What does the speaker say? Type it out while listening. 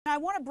I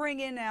want to bring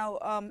in now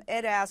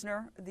Ed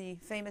Asner, the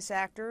famous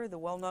actor, the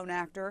well-known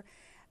actor.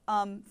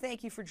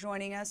 Thank you for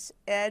joining us,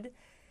 Ed,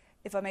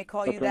 if I may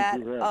call you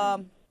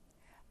that.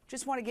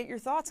 Just want to get your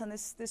thoughts on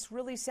this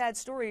really sad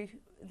story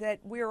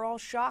that we are all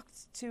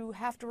shocked to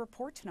have to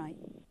report tonight.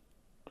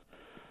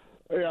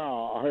 Yeah,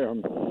 I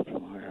am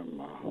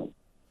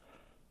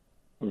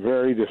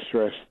very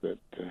distressed that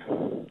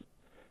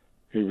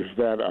he was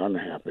that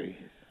unhappy,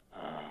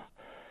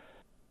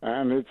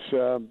 and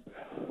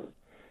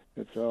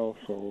it's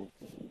also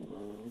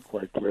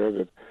quite clear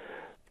that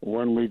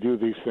when we do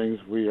these things,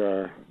 we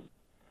are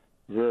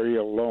very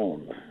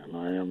alone, and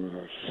I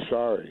am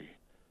sorry,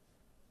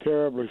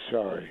 terribly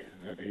sorry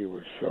that he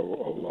was so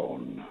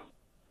alone.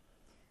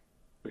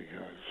 Because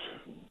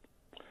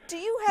do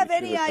you have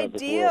any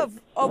idea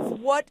of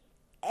what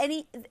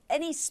any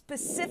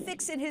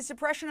specifics in his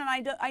depression?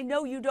 And I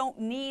know you don't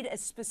need a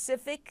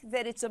specific,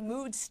 that it's a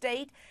mood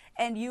state,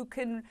 and you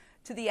can,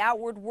 to the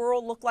outward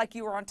world, look like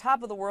you were on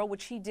top of the world,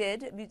 which he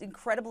did.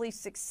 Incredibly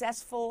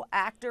successful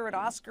actor, an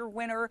Oscar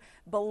winner,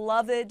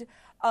 beloved.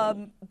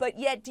 But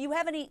yet, do you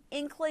have any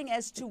inkling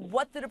as to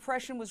what the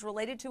depression was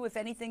related to, if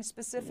anything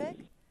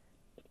specific?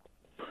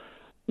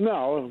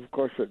 No, of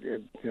course, it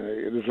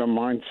is a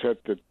mindset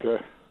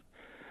that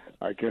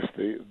I guess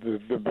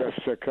the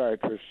best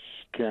psychiatrists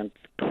can't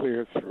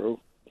clear through.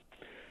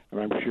 And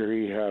I'm sure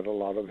he had a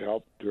lot of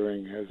help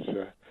during his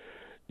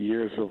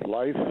years of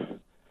life.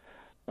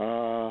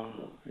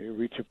 You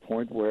reach a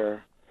point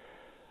where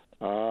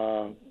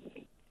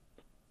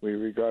we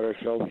regard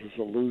ourselves as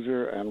a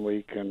loser, and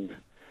we can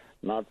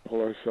not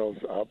pull ourselves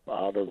up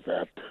out of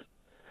that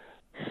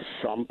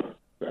sump,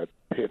 that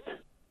pit.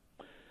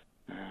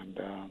 And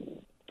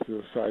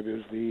suicide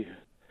is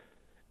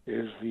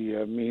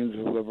the means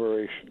of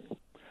liberation.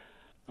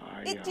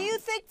 Do you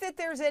think that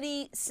there's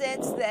any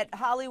sense that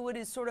Hollywood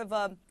is sort of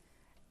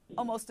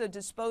almost a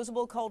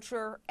disposable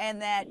culture,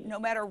 and that no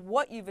matter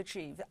what you've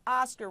achieved,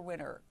 Oscar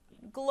winner,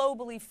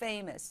 globally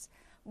famous,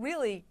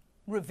 really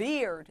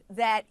revered,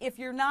 that if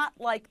you're not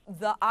like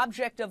the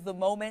object of the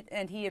moment,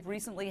 and he had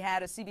recently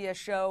had a CBS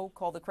show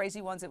called The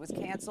Crazy Ones that was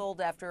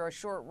canceled after a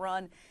short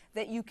run,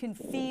 that you can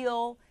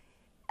feel,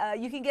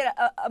 you can get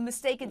a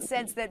mistaken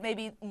sense that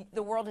maybe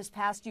the world has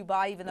passed you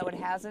by even though it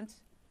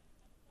hasn't?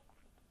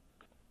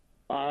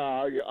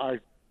 I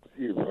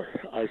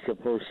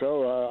suppose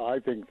so. I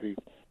think the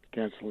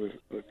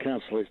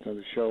cancellation of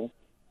the show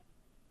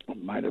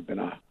might have been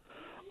a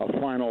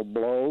final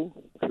blow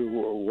to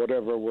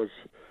whatever was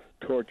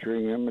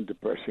torturing him and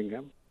depressing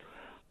him.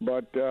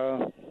 But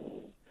the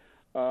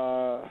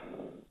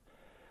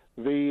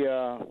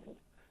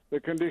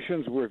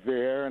conditions were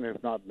there, and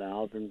if not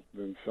now,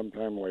 then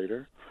sometime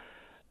later.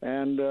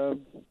 And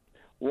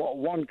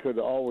one could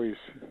always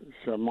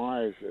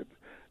surmise that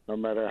no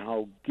matter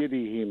how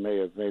giddy he may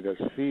have made us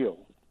feel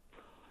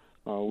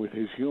with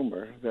his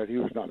humor, that he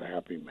was not a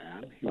happy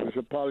man. He was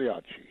a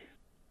Pagliacci.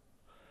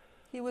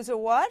 He was a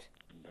what?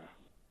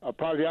 A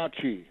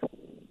Pagliacci.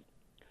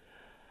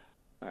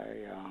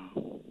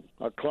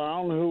 A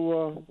clown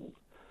who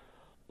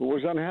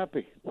was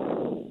unhappy.